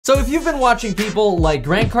So if you've been watching people like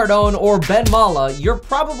Grant Cardone or Ben Mallah, you're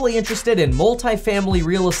probably interested in multifamily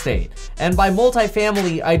real estate. And by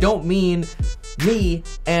multifamily, I don't mean me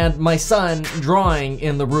and my son drawing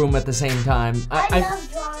in the room at the same time. I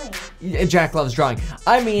love drawing. Jack loves drawing.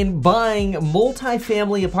 I mean buying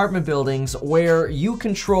multifamily apartment buildings where you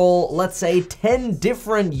control, let's say, 10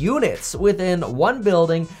 different units within one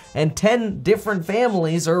building and 10 different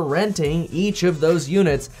families are renting each of those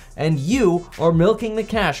units, and you are milking the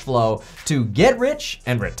cash flow to get rich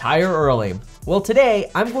and retire early. Well,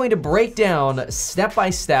 today I'm going to break down step by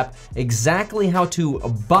step exactly how to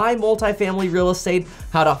buy multifamily real estate,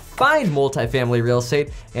 how to find multifamily real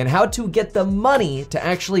estate, and how to get the money to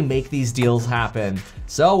actually make these deals happen.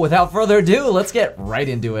 So without further ado, let's get right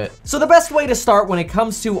into it. So the best way to start when it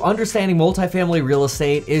comes to understanding multifamily real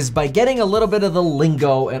estate is by getting a little bit of the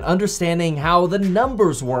lingo and understanding how the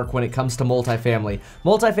numbers work when it comes to multifamily.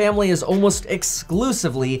 Multifamily is almost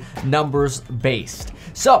exclusively numbers based.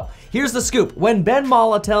 So here's the scoop. When Ben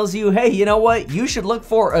Mallah tells you, hey, you know what? You should look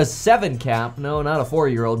for a 7 cap. No, not a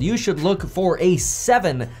 4-year-old. You should look for a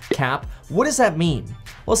 7 cap. What does that mean?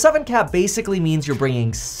 Well, 7 cap basically means you're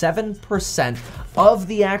bringing 7% of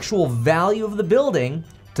the actual value of the building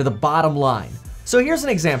to the bottom line. So here's an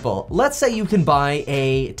example. Let's say you can buy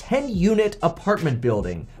a 10-unit apartment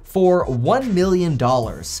building for $1 million.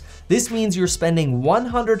 This means you're spending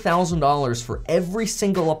 $100,000 for every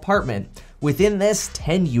single apartment within this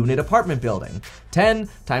 10-unit apartment building. 10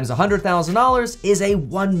 times $100,000 is a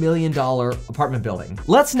 $1 million apartment building.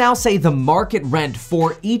 Let's now say the market rent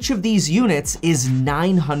for each of these units is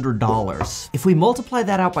 $900. If we multiply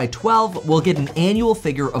that out by 12, we'll get an annual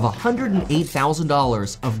figure of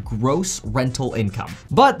 $108,000 of gross rental income.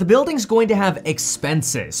 But the building's going to have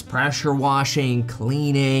expenses, pressure washing,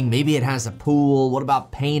 cleaning, maybe it has a pool, what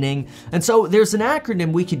about painting? And so there's an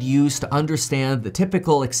acronym we could use to understand the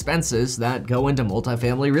typical expenses that go into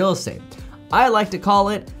multifamily real estate. I like to call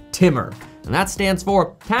it TIMR, and that stands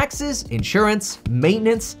for taxes, insurance,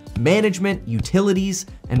 maintenance, management, utilities,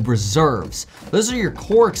 and reserves. Those are your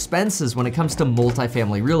core expenses when it comes to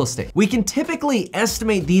multifamily real estate. We can typically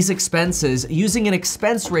estimate these expenses using an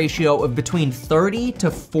expense ratio of between 30 to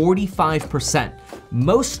 45%.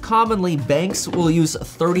 Most commonly, banks will use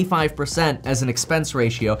 35% as an expense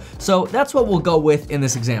ratio, so that's what we'll go with in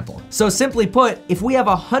this example. So simply put, if we have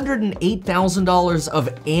 $108,000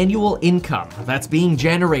 of annual income that's being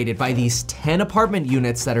generated by these 10 apartment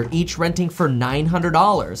units that are each renting for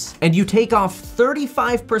 $900, and you take off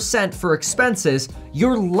 35% for expenses,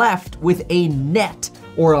 you're left with a net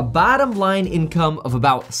or a bottom line income of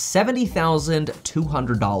about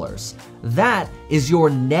 $70,200. That is your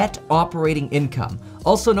net operating income,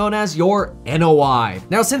 also known as your NOI.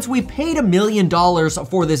 Now, since we paid $1 million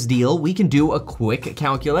for this deal, we can do a quick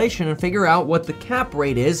calculation and figure out what the cap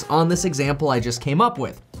rate is on this example I just came up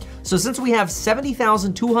with. So since we have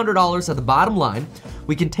 $70,200 at the bottom line,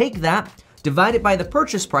 we can take that, divide it by the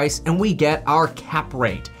purchase price, and we get our cap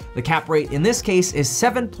rate. The cap rate in this case is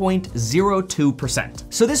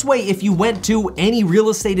 7.02%. So this way, if you went to any real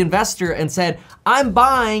estate investor and said, I'm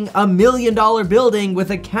buying a $1 million building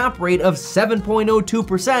with a cap rate of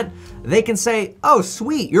 7.02%, they can say, oh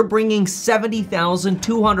sweet, you're bringing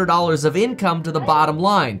 $70,200 of income to the bottom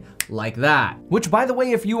line. Like that. Which, by the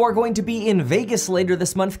way, if you are going to be in Vegas later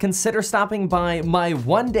this month, consider stopping by my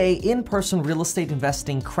one-day in-person real estate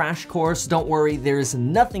investing crash course. Don't worry, there's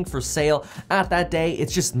nothing for sale at that day.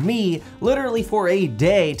 It's just me, literally for a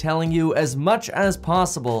day, telling you as much as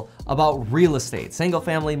possible about real estate, single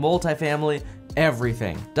family, multifamily,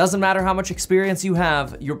 everything. Doesn't matter how much experience you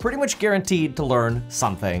have, you're pretty much guaranteed to learn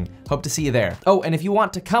something. Hope to see you there. Oh, and if you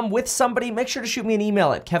want to come with somebody, make sure to shoot me an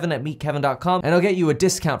email at kevin@meetkevin.com and I'll get you a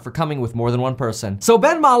discount for coming with more than one person. So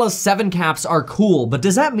Ben Mallah's 7 caps are cool, but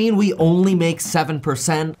does that mean we only make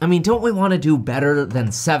 7%? I mean, don't we want to do better than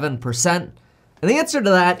 7%? And the answer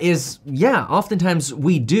to that is, yeah, oftentimes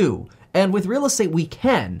we do. And with real estate, we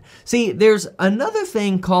can. See, there's another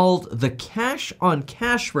thing called the cash on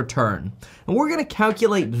cash return. And we're gonna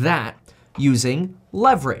calculate that using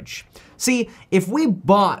leverage. See, if we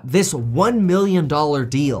bought this $1 million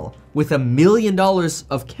deal with $1 million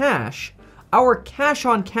of cash, our cash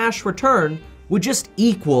on cash return would just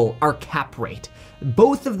equal our cap rate.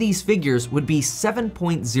 Both of these figures would be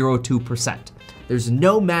 7.02%. There's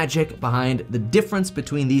no magic behind the difference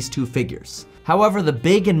between these two figures. However, the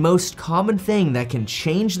big and most common thing that can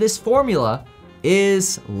change this formula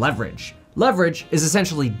is leverage. Leverage is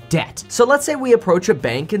essentially debt. So let's say we approach a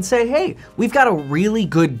bank and say, hey, we've got a really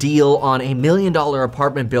good deal on $1 million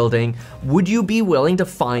apartment building. Would you be willing to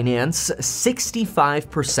finance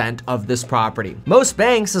 65% of this property? Most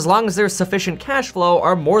banks, as long as there's sufficient cash flow,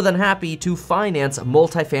 are more than happy to finance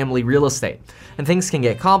multifamily real estate. And things can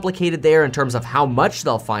get complicated there in terms of how much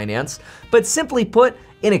they'll finance, but simply put,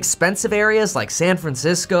 in expensive areas like San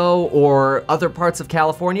Francisco or other parts of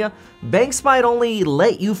California, banks might only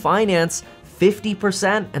let you finance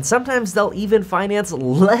 50%, and sometimes they'll even finance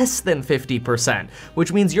less than 50%,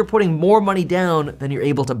 which means you're putting more money down than you're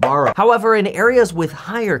able to borrow. However, in areas with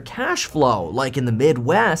higher cash flow, like in the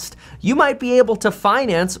Midwest, you might be able to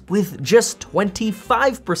finance with just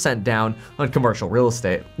 25% down on commercial real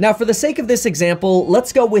estate. Now, for the sake of this example,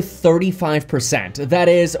 let's go with 35%. That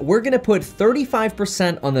is, we're gonna put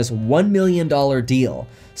 35% on this $1 million deal.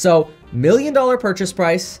 So, $1 million purchase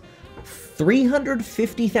price,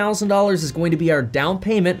 $350,000 is going to be our down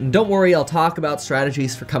payment, and don't worry, I'll talk about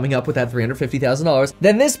strategies for coming up with that $350,000.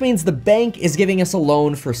 Then this means the bank is giving us a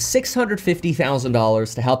loan for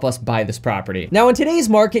 $650,000 to help us buy this property. Now, in today's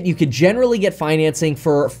market, you could generally get financing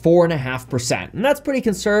for 4.5%, and that's pretty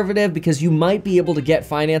conservative because you might be able to get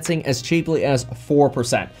financing as cheaply as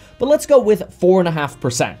 4%. But let's go with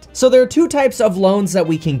 4.5%. So there are two types of loans that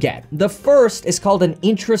we can get. The first is called an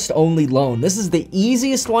interest-only loan. This is the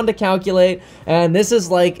easiest one to calculate, and this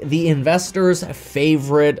is like the investor's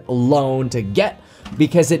favorite loan to get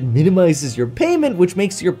because it minimizes your payment, which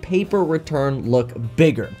makes your paper return look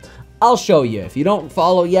bigger. I'll show you. If you don't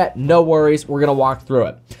follow yet, no worries, we're gonna walk through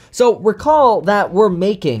it. So recall that we're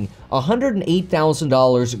making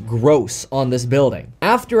 $108,000 gross on this building.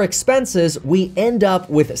 After expenses, we end up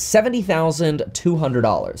with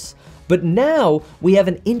 $70,200. But now we have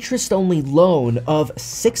an interest-only loan of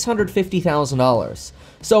 $650,000.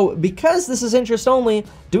 So because this is interest only,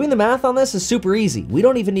 doing the math on this is super easy. We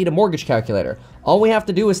don't even need a mortgage calculator. All we have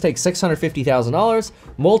to do is take $650,000,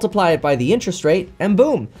 multiply it by the interest rate, and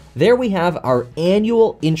boom, there we have our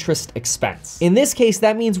annual interest expense. In this case,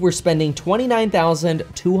 that means we're spending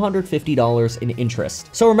 $29,250 in interest.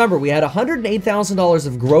 So remember, we had $108,000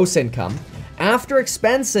 of gross income. After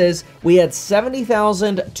expenses, we had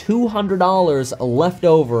 $70,200 left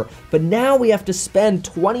over, but now we have to spend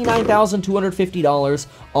 $29,250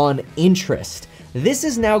 on interest. This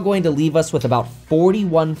is now going to leave us with about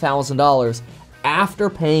 $41,000 after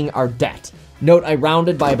paying our debt. Note, I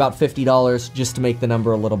rounded by about $50 just to make the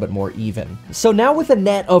number a little bit more even. So now with a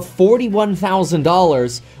net of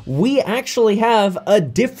 $41,000, we actually have a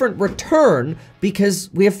different return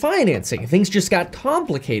because we have financing. Things just got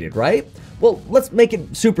complicated, right? Well, let's make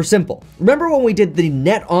it super simple. Remember when we did the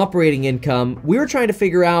net operating income, we were trying to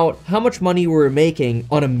figure out how much money we were making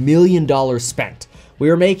on $1 million spent. We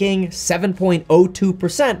were making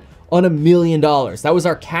 7.02% on $1 million. That was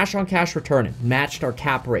our cash on cash return. It matched our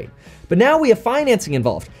cap rate. But now we have financing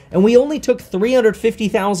involved, and we only took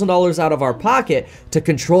 $350,000 out of our pocket to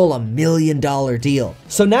control $1 million deal.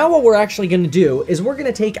 So now what we're actually gonna do is we're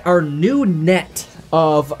gonna take our new net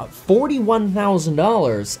of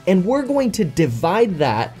 $41,000 and we're going to divide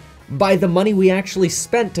that by the money we actually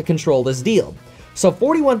spent to control this deal. So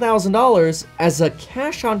 $41,000 as a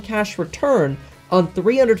cash on cash return on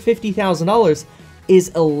 $350,000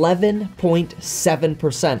 is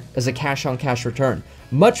 11.7% as a cash on cash return.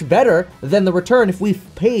 Much better than the return if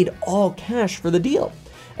we've paid all cash for the deal.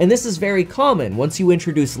 And this is very common. Once you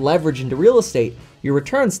introduce leverage into real estate, your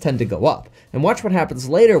returns tend to go up. And watch what happens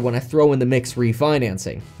later when I throw in the mix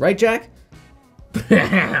refinancing. Right, Jack?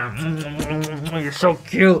 You're so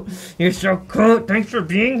cute. You're so cool. Thanks for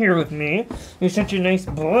being here with me. You're such a nice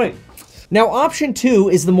boy. Now, option 2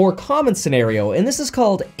 is the more common scenario, and this is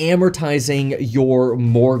called amortizing your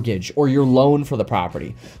mortgage or your loan for the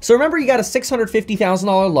property. So remember, you got a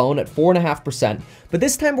 $650,000 loan at 4.5%, but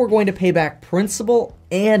this time we're going to pay back principal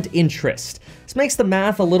and interest. This makes the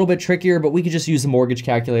math a little bit trickier, but we could just use a mortgage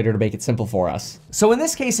calculator to make it simple for us. So in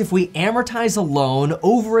this case, if we amortize a loan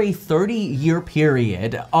over a 30-year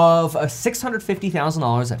period of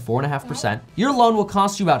 $650,000 at 4.5%, your loan will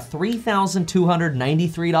cost you about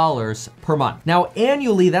 $3,293 per month. Now,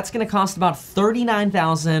 annually, that's gonna cost about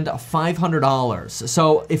 $39,500.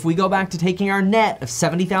 So if we go back to taking our net of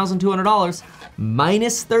 $70,200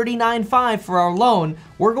 minus $39,500 for our loan,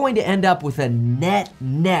 we're going to end up with a net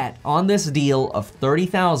on this deal of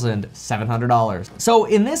 $30,700. So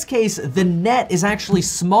in this case, the net is actually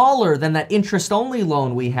smaller than that interest-only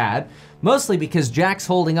loan we had, mostly because Jack's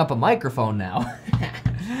holding up a microphone now.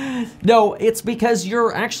 No, it's because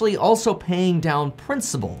you're actually also paying down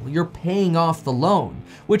principal. You're paying off the loan,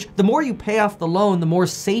 which the more you pay off the loan, the more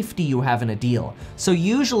safety you have in a deal. So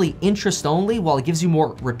usually interest only, while it gives you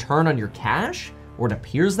more return on your cash, or it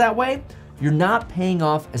appears that way, you're not paying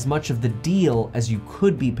off as much of the deal as you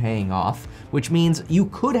could be paying off, which means you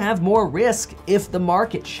could have more risk if the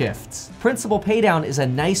market shifts. Principal paydown is a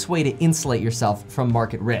nice way to insulate yourself from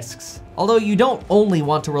market risks. Although you don't only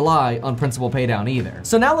want to rely on principal paydown either.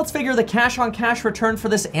 So now let's figure the cash on cash return for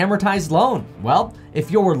this amortized loan. Well,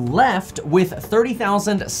 if you're left with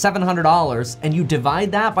 $30,700 and you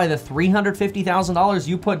divide that by the $350,000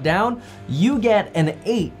 you put down, you get an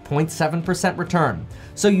 8.7% return.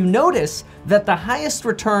 So you notice that the highest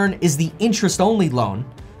return is the interest-only loan,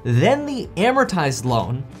 then the amortized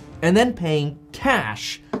loan, and then paying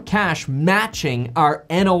cash matching our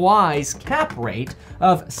NOI's cap rate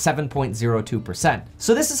of 7.02%.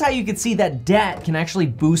 So this is how you can see that debt can actually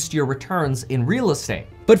boost your returns in real estate.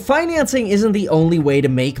 But financing isn't the only way to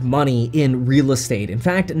make money in real estate. In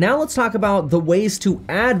fact, now let's talk about the ways to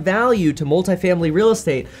add value to multifamily real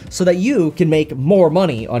estate so that you can make more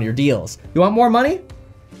money on your deals. You want more money?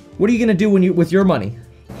 What are you gonna do with your money?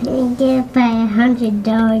 I'm gonna buy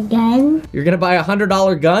 $100 gun. You're gonna buy a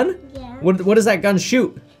 $100 gun? Yeah. What does that gun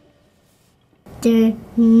shoot? The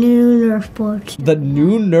new Nerf bullet. The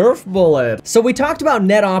new Nerf bullet. So we talked about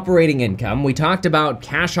net operating income. We talked about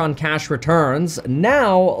cash on cash returns.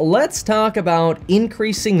 Now let's talk about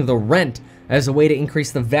increasing the rent as a way to increase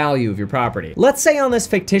the value of your property. Let's say on this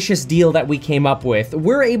fictitious deal that we came up with,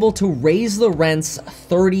 we're able to raise the rents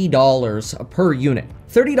 $30 per unit.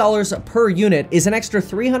 $30 per unit is an extra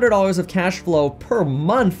 $300 of cash flow per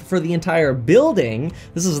month for the entire building.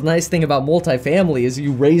 This is a nice thing about multifamily is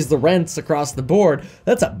you raise the rents across the board.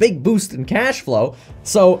 That's a big boost in cash flow.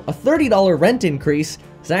 So a $30 rent increase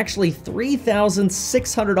is actually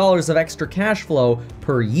 $3,600 of extra cash flow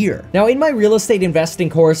per year. Now in my real estate investing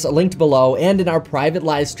course linked below and in our private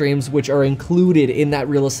live streams, which are included in that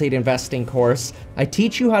real estate investing course, I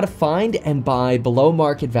teach you how to find and buy below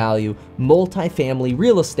market value multifamily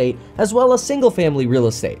real estate as well as single family real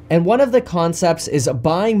estate. And one of the concepts is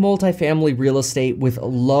buying multifamily real estate with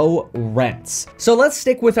low rents. So let's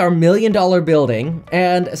stick with our $1 million building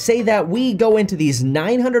and say that we go into these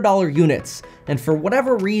 $900 units, and for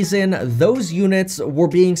whatever reason, those units were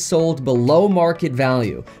being sold below market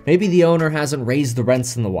value. Maybe the owner hasn't raised the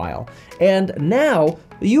rents in a while. And now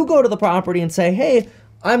you go to the property and say, hey,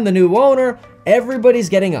 I'm the new owner. Everybody's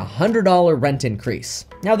getting a $100 rent increase.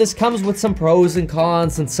 Now this comes with some pros and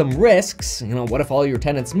cons and some risks. You know, what if all your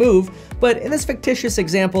tenants move? But in this fictitious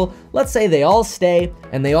example, let's say they all stay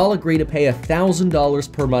and they all agree to pay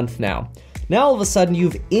 $1,000 per month now. Now all of a sudden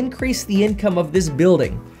you've increased the income of this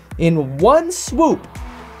building in one swoop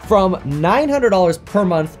from $900 per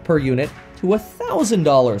month per unit to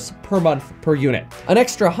 $1,000 per month per unit. An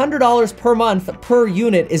extra $100 per month per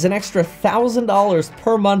unit is an extra $1,000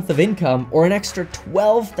 per month of income, or an extra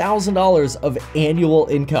 $12,000 of annual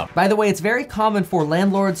income. By the way, it's very common for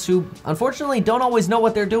landlords who unfortunately don't always know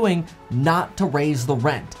what they're doing not to raise the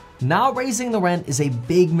rent. Not raising the rent is a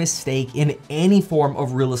big mistake in any form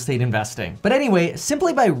of real estate investing. But anyway,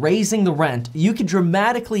 simply by raising the rent, you can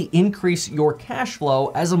dramatically increase your cash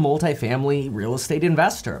flow as a multifamily real estate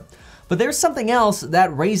investor. But there's something else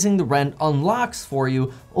that raising the rent unlocks for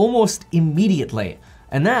you almost immediately.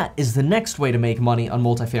 And that is the next way to make money on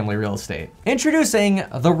multifamily real estate. Introducing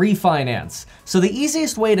the refinance. So the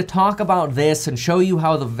easiest way to talk about this and show you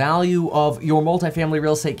how the value of your multifamily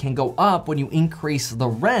real estate can go up when you increase the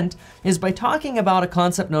rent is by talking about a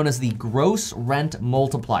concept known as the gross rent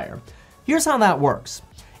multiplier. Here's how that works.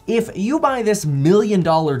 If you buy this $1 million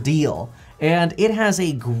deal and it has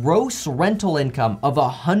a gross rental income of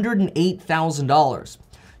 $108,000,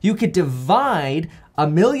 you could divide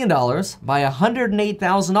 $1 million by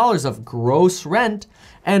 $108,000 of gross rent,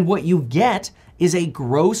 and what you get is a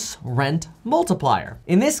gross rent multiplier.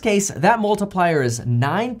 In this case, that multiplier is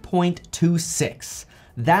 9.26.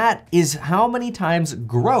 That is how many times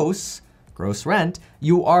gross rent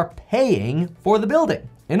you are paying for the building.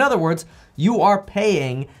 In other words, you are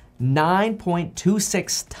paying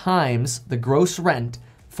 9.26 times the gross rent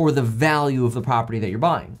for the value of the property that you're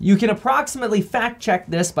buying. You can approximately fact check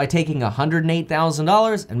this by taking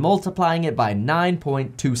 $108,000 and multiplying it by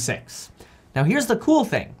 9.26. Now here's the cool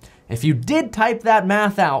thing. If you did type that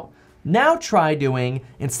math out, now try doing,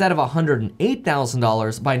 instead of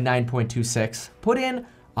 $108,000 by 9.26, put in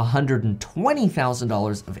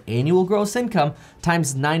 $120,000 of annual gross income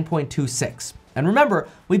times 9.26. And remember,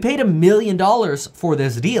 we paid $1 million for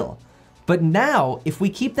this deal. But now, if we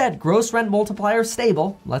keep that gross rent multiplier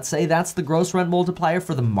stable, let's say that's the gross rent multiplier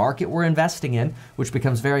for the market we're investing in, which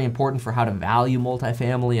becomes very important for how to value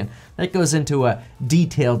multifamily, and that goes into a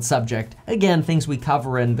detailed subject. Again, things we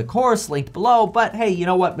cover in the course linked below, but hey, you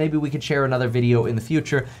know what? Maybe we could share another video in the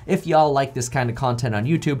future if y'all like this kind of content on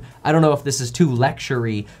YouTube. I don't know if this is too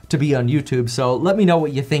lecture-y to be on YouTube, so let me know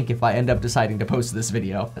what you think if I end up deciding to post this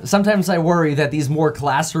video. Sometimes I worry that these more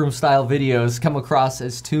classroom-style videos come across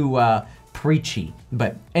as too, preachy,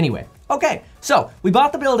 but anyway. Okay, so we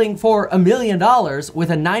bought the building for $1 million with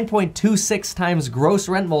a 9.26 times gross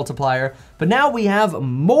rent multiplier, but now we have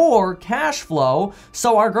more cash flow,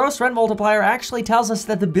 so our gross rent multiplier actually tells us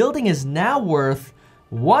that the building is now worth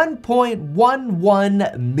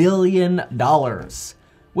 $1.11 million,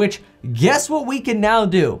 which guess what we can now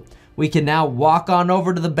do? We can now walk on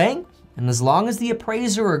over to the bank, and as long as the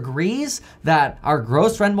appraiser agrees that our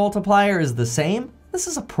gross rent multiplier is the same, this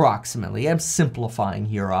is approximately, I'm simplifying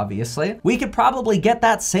here obviously, we could probably get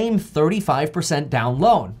that same 35% down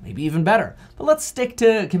loan, maybe even better. But let's stick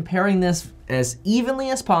to comparing this as evenly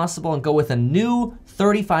as possible and go with a new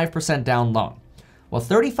 35% down loan. Well,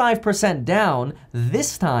 35% down,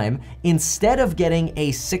 this time, instead of getting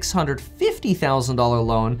a $650,000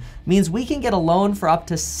 loan, means we can get a loan for up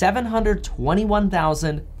to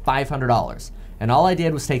 $721,500. And all I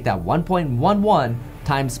did was take that 1.11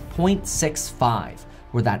 times 0.65,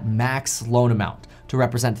 or that max loan amount, to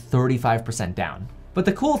represent 35% down. But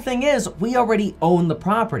the cool thing is, we already own the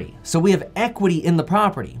property, so we have equity in the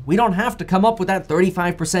property. We don't have to come up with that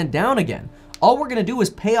 35% down again. All we're gonna do is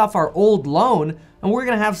pay off our old loan, and we're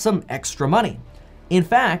gonna have some extra money. In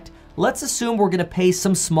fact, let's assume we're gonna pay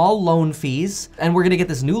some small loan fees, and we're gonna get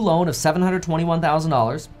this new loan of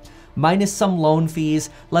 $721,000, minus some loan fees.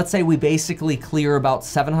 Let's say we basically clear about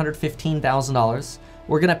 $715,000.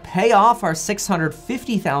 We're gonna pay off our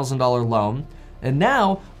 $650,000 loan, and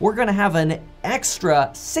now we're gonna have an extra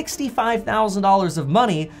 $65,000 of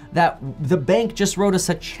money that the bank just wrote us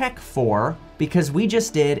a check for because we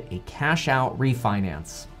just did a cash out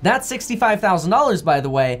refinance. That $65,000, by the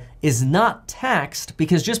way, is not taxed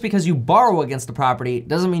because just because you borrow against the property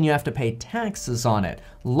doesn't mean you have to pay taxes on it.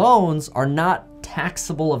 Loans are not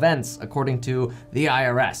taxable events according to the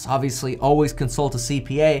IRS. Obviously, always consult a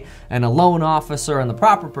CPA and a loan officer and the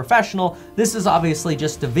proper professional. This is obviously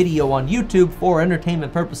just a video on YouTube for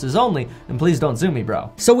entertainment purposes only, and please don't sue me,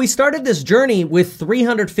 bro. So we started this journey with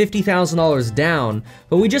 $350,000 down,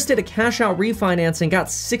 but we just did a cash out refinance and got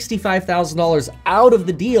 $65,000 out of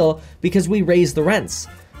the deal because we raised the rents.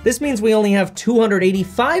 This means we only have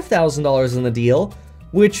 $285,000 in the deal,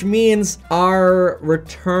 which means our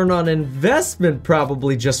return on investment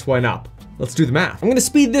probably just went up. Let's do the math. I'm gonna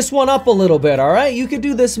speed this one up a little bit, all right? You could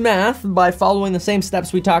do this math by following the same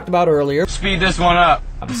steps we talked about earlier. Speed this one up.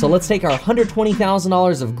 So let's take our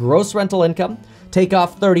 $120,000 of gross rental income, take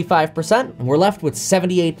off 35%, and we're left with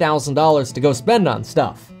 $78,000 to go spend on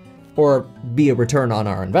stuff, or be a return on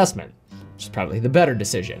our investment, which is probably the better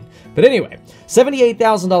decision. But anyway,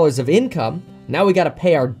 $78,000 of income, now we gotta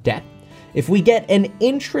pay our debt. If we get an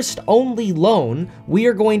interest-only loan, we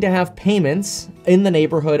are going to have payments in the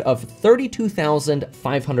neighborhood of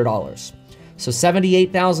 $32,500. So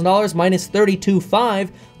 $78,000 minus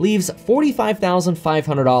 $32,500 leaves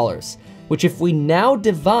 $45,500, which if we now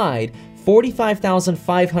divide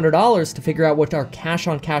 $45,500 to figure out what our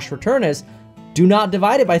cash-on-cash return is, do not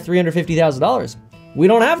divide it by $350,000. We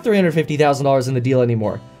don't have $350,000 in the deal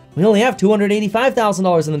anymore. We only have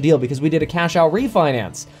 $285,000 in the deal because we did a cash out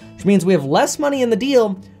refinance, which means we have less money in the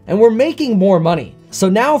deal and we're making more money. So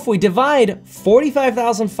now if we divide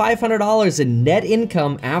 $45,500 in net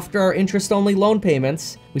income after our interest-only loan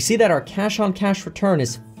payments, we see that our cash-on-cash return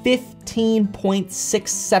is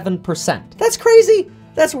 15.67%. That's crazy.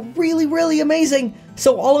 That's really, really amazing.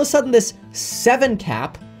 So all of a sudden this 7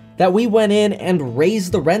 cap that we went in and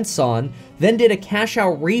raised the rents on, then did a cash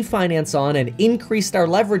out refinance on and increased our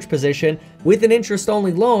leverage position with an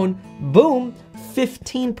interest-only loan, boom,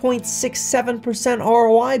 15.67%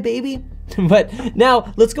 ROI, baby. But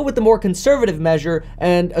now let's go with the more conservative measure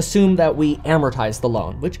and assume that we amortize the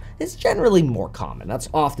loan, which is generally more common. That's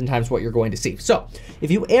oftentimes what you're going to see. So if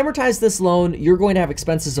you amortize this loan, you're going to have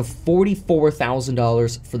expenses of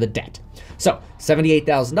 $44,000 for the debt. So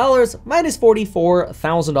 $78,000 minus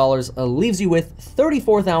 $44,000 leaves you with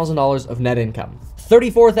 $34,000 of net income.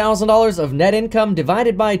 $34,000 of net income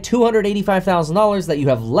divided by $285,000 that you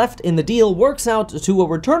have left in the deal works out to a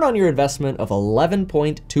return on your investment of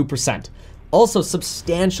 11.2%. Also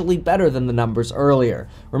substantially better than the numbers earlier.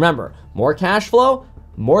 Remember, more cash flow,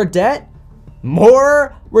 more debt,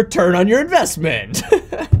 more return on your investment.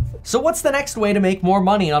 So what's the next way to make more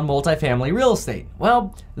money on multifamily real estate?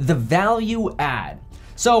 Well, the value add.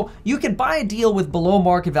 So you could buy a deal with below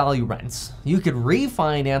market value rents. You could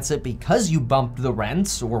refinance it because you bumped the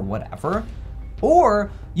rents or whatever.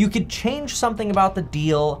 Or you could change something about the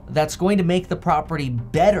deal that's going to make the property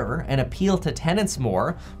better and appeal to tenants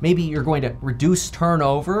more. Maybe you're going to reduce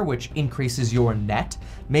turnover, which increases your net.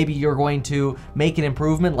 Maybe you're going to make an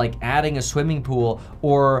improvement like adding a swimming pool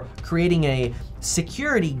or creating a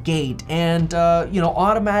security gate and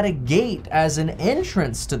automatic gate as an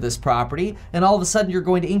entrance to this property. And all of a sudden you're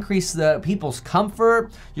going to increase the people's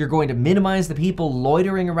comfort. You're going to minimize the people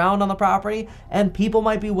loitering around on the property, and people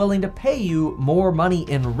might be willing to pay you more money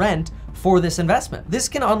in rent for this investment. This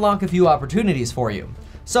can unlock a few opportunities for you.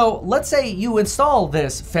 So let's say you install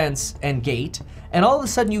this fence and gate, and all of a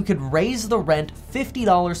sudden you could raise the rent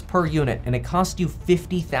 $50 per unit, and it cost you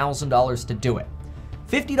 $50,000 to do it.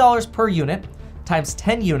 $50 per unit times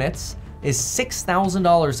 10 units is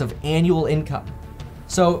 $6,000 of annual income.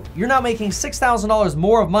 So you're now making $6,000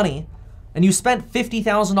 more of money, and you spent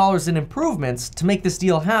 $50,000 in improvements to make this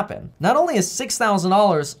deal happen. Not only is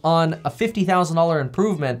 $6,000 on a $50,000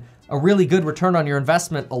 improvement a really good return on your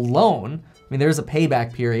investment alone, I mean, there's a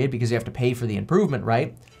payback period because you have to pay for the improvement,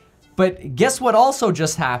 right? But guess what also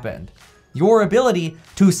just happened? Your ability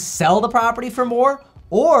to sell the property for more,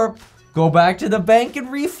 or go back to the bank and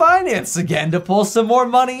refinance again to pull some more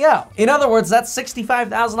money out. In other words, that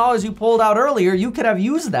 $65,000 you pulled out earlier, you could have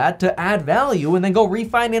used that to add value and then go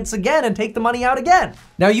refinance again and take the money out again.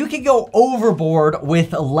 Now you can go overboard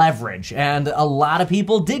with leverage, and a lot of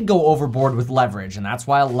people did go overboard with leverage, and that's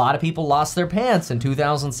why a lot of people lost their pants in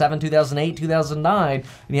 2007, 2008, 2009, and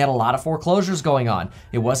you had a lot of foreclosures going on.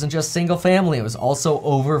 It wasn't just single family, it was also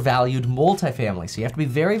overvalued multifamily. So you have to be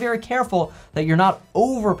very, very careful that you're not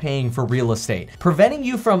overpaying for real estate. Preventing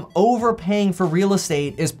you from overpaying for real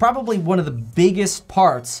estate is probably one of the biggest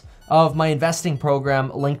parts of my investing program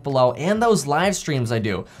linked below, and those live streams I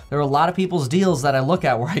do. There are a lot of people's deals that I look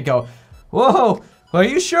at where I go, whoa, are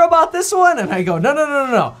you sure about this one? And I go,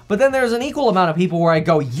 no. But then there's an equal amount of people where I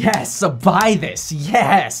go, yes, buy this,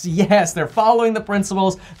 yes. They're following the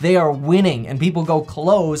principles, they are winning, and people go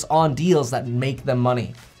close on deals that make them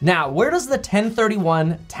money. Now, where does the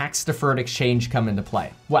 1031 tax deferred exchange come into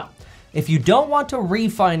play? Well, if you don't want to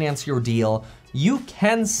refinance your deal, you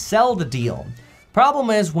can sell the deal. Problem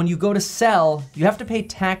is, when you go to sell, you have to pay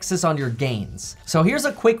taxes on your gains. So here's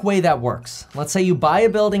a quick way that works. Let's say you buy a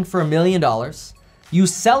building for $1 million, you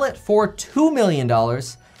sell it for $2 million,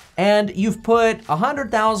 and you've put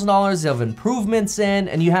 $100,000 of improvements in,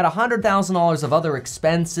 and you had $100,000 of other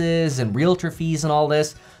expenses and realtor fees and all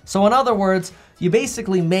this. So in other words, you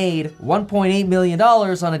basically made $1.8 million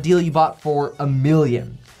on a deal you bought for $1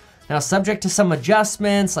 million. Now, subject to some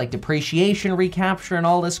adjustments like depreciation, recapture, and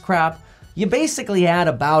all this crap, you basically had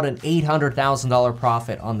about an $800,000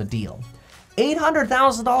 profit on the deal.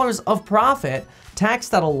 $800,000 of profit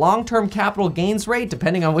taxed at a long-term capital gains rate,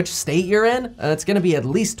 depending on which state you're in, and it's gonna be at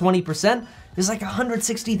least 20%, is like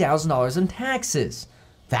 $160,000 in taxes.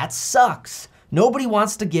 That sucks. Nobody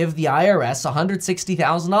wants to give the IRS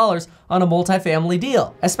 $160,000 on a multifamily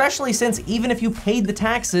deal, especially since even if you paid the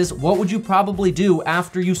taxes, what would you probably do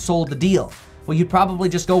after you sold the deal? Well, you'd probably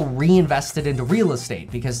just go reinvest it into real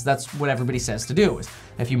estate, because that's what everybody says to do, is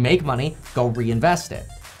if you make money, go reinvest it.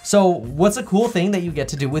 So what's a cool thing that you get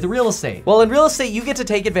to do with real estate? Well, in real estate, you get to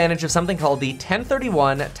take advantage of something called the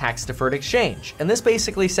 1031 tax deferred exchange. And this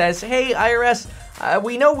basically says, hey, IRS,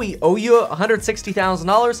 we know we owe you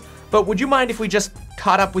 $160,000, but would you mind if we just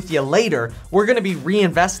caught up with you later? We're gonna be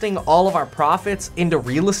reinvesting all of our profits into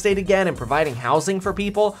real estate again and providing housing for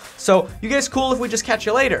people. So you guys cool if we just catch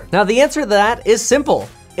you later? Now the answer to that is simple.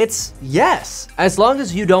 It's yes, as long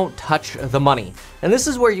as you don't touch the money. And this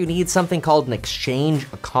is where you need something called an exchange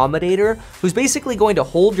accommodator, who's basically going to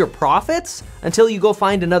hold your profits until you go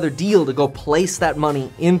find another deal to go place that money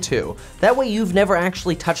into. That way you've never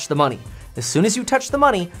actually touched the money. As soon as you touch the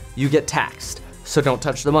money, you get taxed. So don't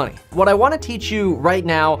touch the money. What I wanna teach you right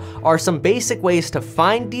now are some basic ways to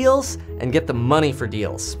find deals and get the money for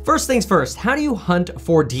deals. First things first, how do you hunt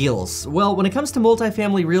for deals? Well, when it comes to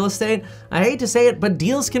multifamily real estate, I hate to say it, but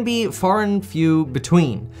deals can be far and few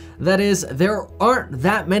between. That is, there aren't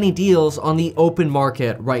that many deals on the open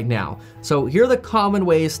market right now. So here are the common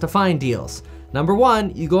ways to find deals. Number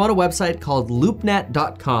one, you go on a website called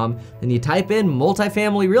loopnet.com and you type in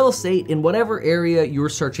multifamily real estate in whatever area you're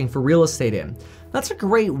searching for real estate in. That's a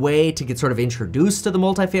great way to get sort of introduced to the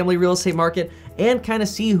multifamily real estate market and kind of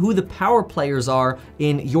see who the power players are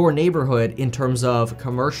in your neighborhood in terms of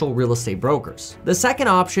commercial real estate brokers. The second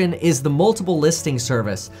option is the multiple listing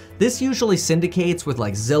service. This usually syndicates with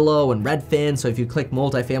like Zillow and Redfin, so if you click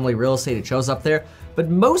multifamily real estate, it shows up there. But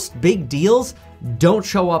most big deals don't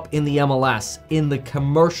show up in the MLS, in the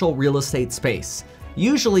commercial real estate space.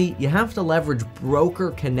 Usually, you have to leverage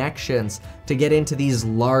broker connections to get into these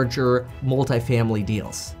larger multifamily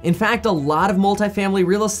deals. In fact, a lot of multifamily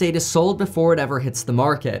real estate is sold before it ever hits the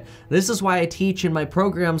market. This is why I teach in my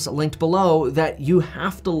programs linked below that you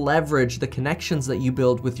have to leverage the connections that you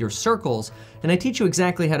build with your circles, and I teach you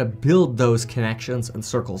exactly how to build those connections and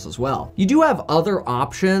circles as well. You do have other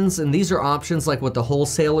options, and these are options like what the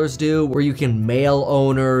wholesalers do, where you can mail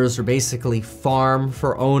owners or basically farm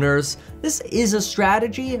for owners. This is a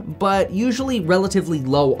strategy, but usually relatively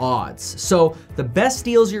low odds. So the best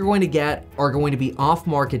deals you're going to get are going to be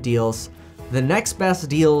off-market deals. The next best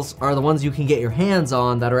deals are the ones you can get your hands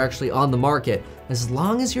on that are actually on the market, as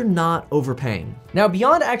long as you're not overpaying. Now,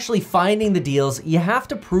 beyond actually finding the deals, you have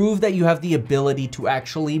to prove that you have the ability to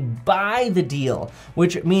actually buy the deal,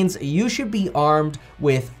 which means you should be armed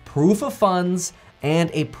with proof of funds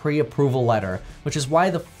and a pre-approval letter, which is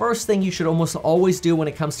why the first thing you should almost always do when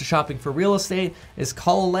it comes to shopping for real estate is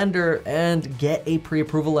call a lender and get a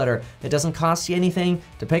pre-approval letter. It doesn't cost you anything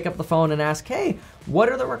to pick up the phone and ask, hey, what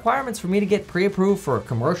are the requirements for me to get pre-approved for a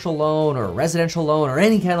commercial loan or a residential loan or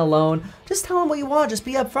any kind of loan? Just tell them what you want, just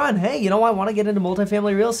be upfront. Hey, you know, I wanna get into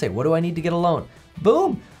multifamily real estate. What do I need to get a loan?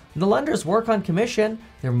 Boom. The lenders work on commission.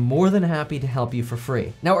 They're more than happy to help you for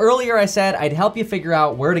free. Now, earlier I said I'd help you figure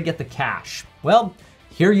out where to get the cash. Well,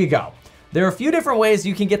 here you go. There are a few different ways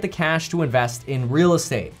you can get the cash to invest in real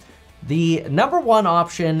estate. The number one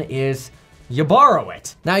option is you borrow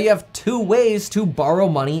it. Now you have two ways to borrow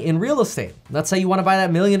money in real estate. Let's say you wanna buy that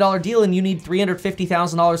 $1 million deal and you need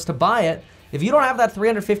 $350,000 to buy it. If you don't have that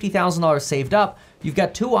 $350,000 saved up, you've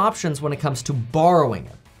got two options when it comes to borrowing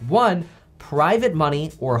it. One, private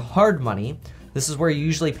money or hard money. This is where you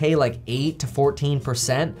usually pay like 8 to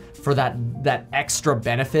 14% for that extra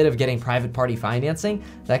benefit of getting private party financing.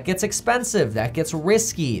 That gets expensive, that gets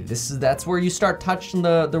risky. That's where you start touching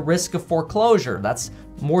the risk of foreclosure. That's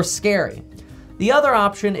more scary. The other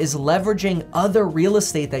option is leveraging other real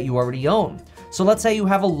estate that you already own. So let's say you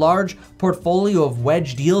have a large portfolio of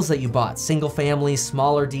wedge deals that you bought, single family,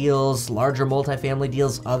 smaller deals, larger multifamily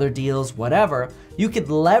deals, other deals, whatever. You could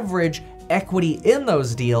leverage equity in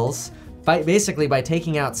those deals by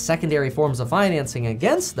taking out secondary forms of financing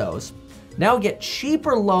against those. Now get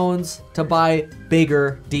cheaper loans to buy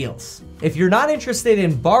bigger deals. If you're not interested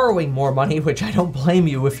in borrowing more money, which I don't blame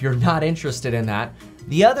you if you're not interested in that,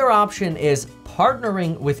 the other option is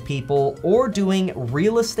partnering with people or doing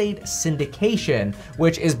real estate syndication,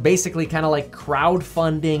 which is basically kind of like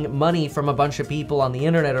crowdfunding money from a bunch of people on the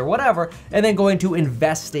internet or whatever, and then going to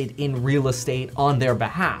invest it in real estate on their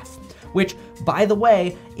behalf. Which, by the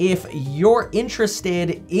way, if you're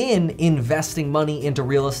interested in investing money into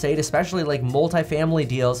real estate, especially like multifamily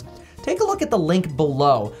deals, take a look at the link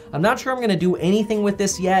below. I'm not sure I'm gonna do anything with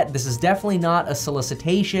this yet. This is definitely not a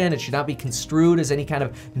solicitation. It should not be construed as any kind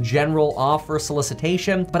of general offer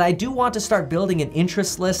solicitation, but I do want to start building an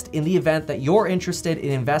interest list in the event that you're interested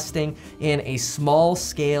in investing in a small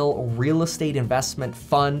scale real estate investment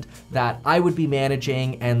fund that I would be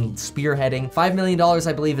managing and spearheading. $5 million,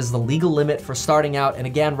 I believe, is the legal limit for starting out. And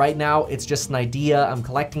again, right now, it's just an idea. I'm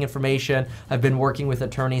collecting information. I've been working with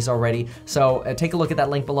attorneys already. So take a look at that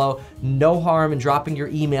link below. No harm in dropping your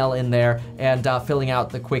email in there and filling out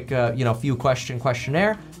the quick, few question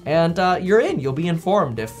questionnaire, and you're in. You'll be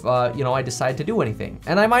informed if, I decide to do anything,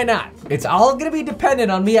 and I might not. It's all gonna be dependent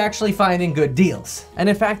on me actually finding good deals. And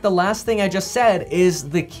in fact, the last thing I just said is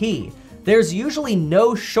the key. There's usually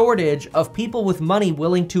no shortage of people with money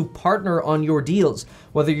willing to partner on your deals,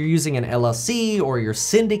 whether you're using an LLC or you're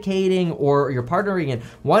syndicating or you're partnering in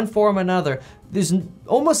one form or another. There's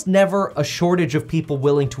almost never a shortage of people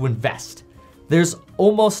willing to invest. There's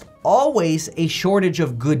almost always a shortage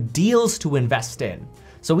of good deals to invest in.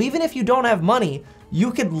 So even if you don't have money,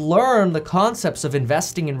 you could learn the concepts of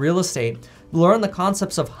investing in real estate, learn the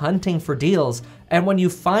concepts of hunting for deals, and when you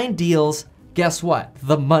find deals, guess what?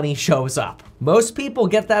 The money shows up. Most people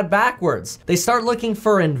get that backwards. They start looking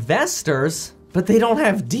for investors, but they don't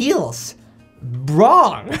have deals.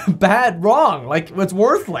 Wrong, bad, wrong, like it's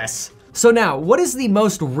worthless. So now, what is the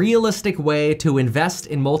most realistic way to invest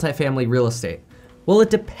in multifamily real estate? Well, it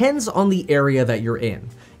depends on the area that you're in.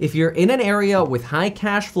 If you're in an area with high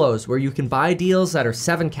cash flows where you can buy deals that are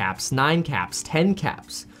 7 caps, 9 caps, 10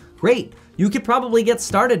 caps, great. You could probably get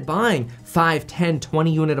started buying 5, 10,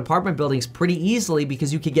 20 unit apartment buildings pretty easily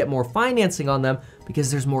because you could get more financing on them because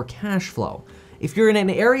there's more cash flow. If you're in an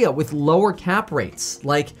area with lower cap rates,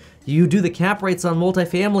 like you do the cap rates on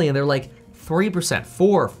multifamily and they're like 3%,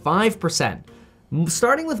 4, 5%,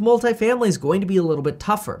 starting with multifamily is going to be a little bit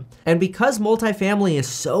tougher. And because multifamily is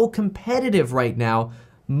so competitive right now,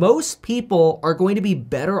 most people are going to be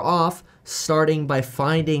better off starting by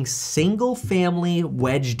finding single family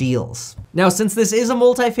wedge deals. Now, since this is a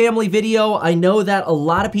multifamily video, I know that a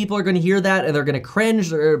lot of people are gonna hear that and they're gonna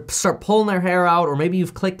cringe or start pulling their hair out, or maybe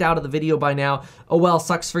you've clicked out of the video by now. Oh well,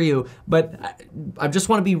 sucks for you. But I just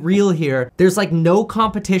wanna be real here. There's like no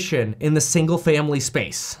competition in the single family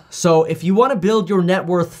space. So if you wanna build your net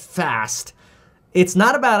worth fast, it's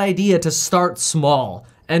not a bad idea to start small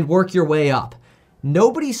and work your way up.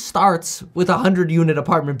 Nobody starts with a 100-unit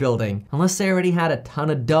apartment building unless they already had a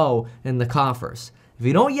ton of dough in the coffers. If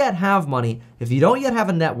you don't yet have money, if you don't yet have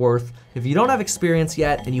a net worth, if you don't have experience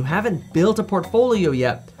yet, and you haven't built a portfolio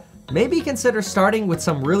yet, maybe consider starting with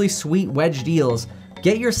some really sweet wedge deals.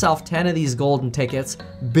 Get yourself 10 of these golden tickets,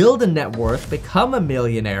 build a net worth, become a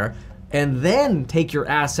millionaire, and then take your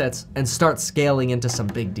assets and start scaling into some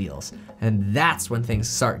big deals. And that's when things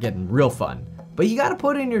start getting real fun. But you gotta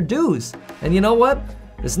put in your dues. And you know what?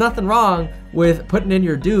 There's nothing wrong with putting in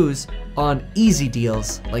your dues on easy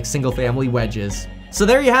deals like single family wedges. So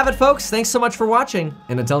there you have it, folks. Thanks so much for watching,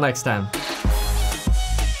 and until next time.